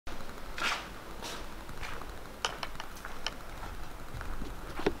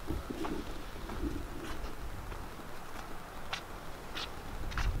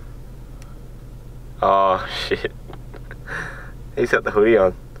shit. He's got the hoodie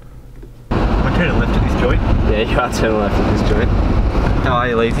on. I'm turning left at this joint. Yeah, you are turning left at this joint. How are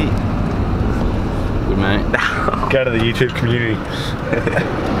you, Lazy? Good, mate. Go to the YouTube community.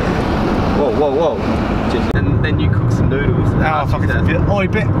 Whoa, whoa, whoa. And then you cook some noodles. Oh, fuck it. Oh,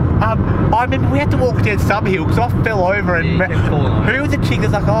 but I remember we had to walk down some hill because I fell over and who was the chick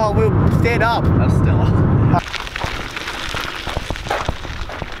that's like, oh, we'll stand up. That's Stella.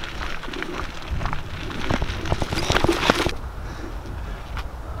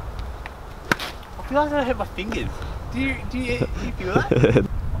 I feel like I hurt my fingers. Do you feel that?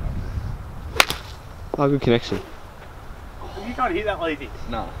 Oh, good connection. You can't hear that, Lazy.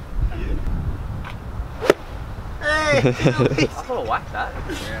 No. Hey! I thought I whacked that.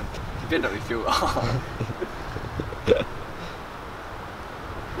 Yeah. You better not be feel.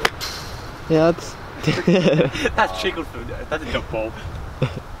 Yeah, that's. That's trickled food. That's a jump ball.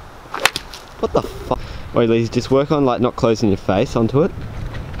 What the fuck? Wait, Lise, just work on like not closing your face onto it.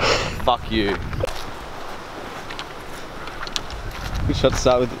 Fuck you. Good shot to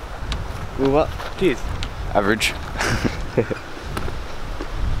start with. Move up. Cheers. Average.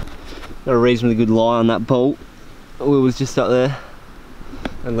 Got a reasonably good lie on that bolt. Will was just up there,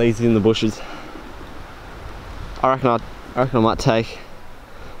 and Lee's in the bushes. I reckon I might take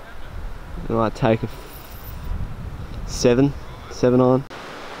a 7 on.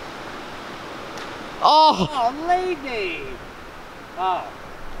 Oh! Oh, leave me! Oh.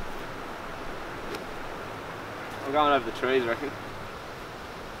 I'm going over the trees, I reckon.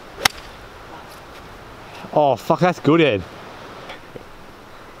 Oh, fuck, that's good, Ed.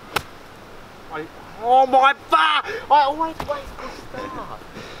 Oh my fuck! I always waste good stuff.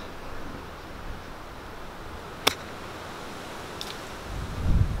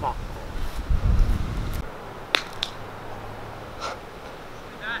 Fuck.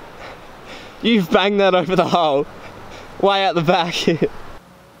 You've banged that over the hole, way out the back.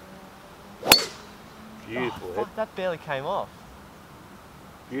 Beautiful, Oh, fuck, that barely came off.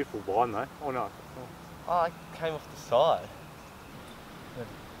 Beautiful line though. Oh no. Oh, it came off the side.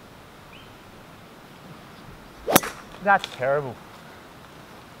 That's terrible.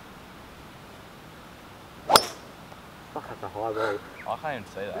 Fuck, that's a high roll. I can't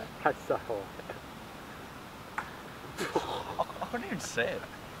even see that. That's so high. I couldn't even see it.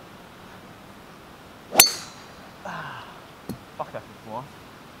 Fuck, that one.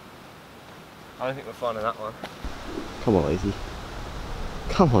 I don't think we're finding that one. Come on, Lazy.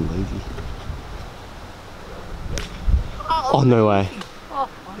 Come on, Lazy. Oh, no way.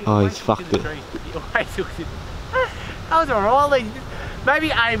 Oh, he's fucked it. That was alright.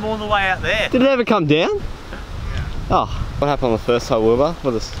 Maybe aim all the way out there. Did it ever come down? Yeah. Oh, what happened on the first hole, Wilbur?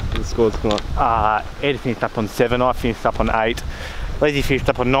 What the scores come up? Ed finished up on 7, I finished up on 8. Lazy finished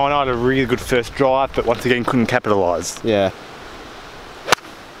up on 9. I had a really good first drive, but once again couldn't capitalise. Yeah.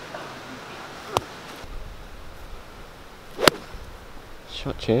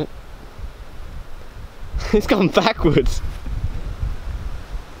 Shot champ. He's gone backwards.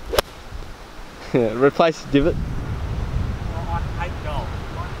 Yeah, replace the divot. I hate golf.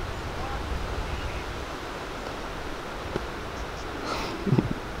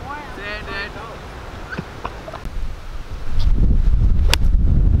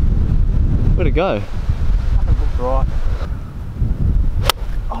 Where'd it go? Nothing looked right.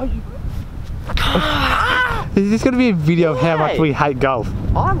 Oh, you. There's got to be a video of how much we hate golf.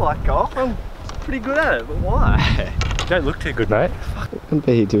 I like golf. I'm pretty good at it, but why? You don't look too good, mate. I can't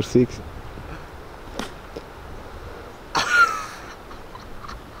be here till 6.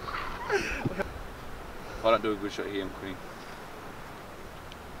 If I don't do a good shot here, I'm quitting.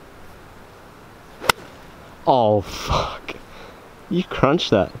 Oh, fuck. You crunched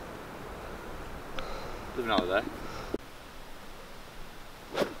that. Live another day.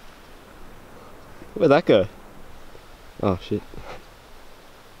 Where'd that go? Oh, shit.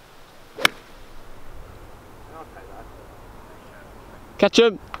 Catch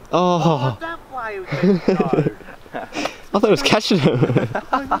him! Oh! That way we can go. I thought it was catching him.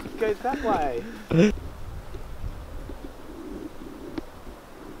 Oh, it goes that way.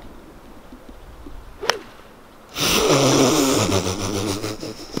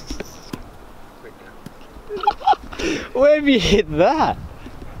 Where have you hit that?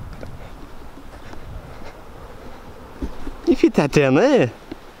 You've hit that down there.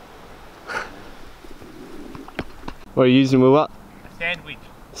 What are you using, Will? What? A sandwich.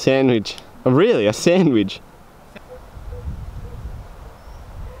 Sandwich. Oh, really? A sandwich?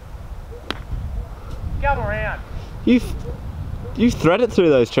 Come around. You thread it through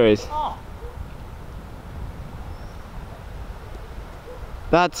those trees. Oh.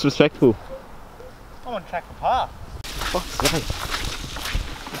 That's respectable. I I'm on track for par. Fuck's sake.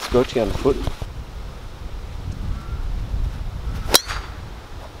 It's scorching underfoot.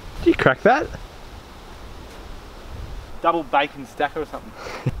 Did you crack that? Double bacon stacker or something.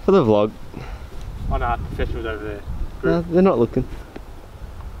 For the vlog. Oh no, professionals over there. No, they're not looking.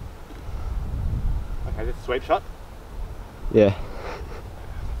 Okay, this sweep shot. Yeah.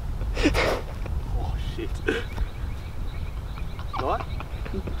 Oh shit. What?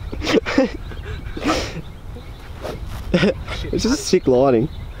 It's just a sick lighting.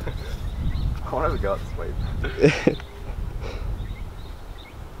 What have we got? Sweep.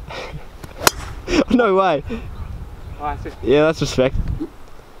 No way. Oh, it's just Yeah, that's respect.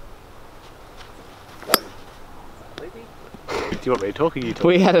 Do you want me to talk or you talk?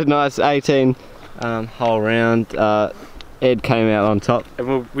 We had a nice 18 hole round. Ed came out on top.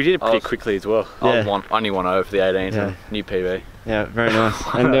 And we did it pretty quickly as well. Yeah. Only one over for the 18, Yeah. new PB. Yeah, very nice.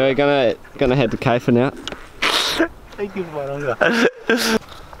 And we're gonna head to Kafer now. Thank you for my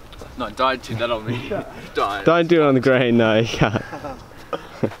No, don't do that on me. Don't. Don't do it on the green, no, you can't.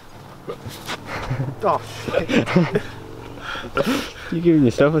 Oh shit. You're giving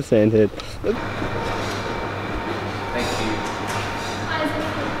yourself a sand head. Thank you.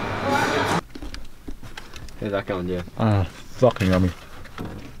 How's that going, Jeff? Oh, fucking yummy.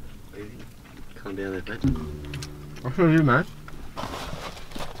 Calm down there, mate. I sure do, man.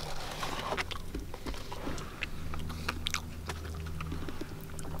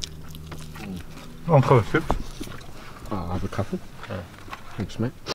 I'll have a chips. Oh, I'll have a couple. Thanks, mate.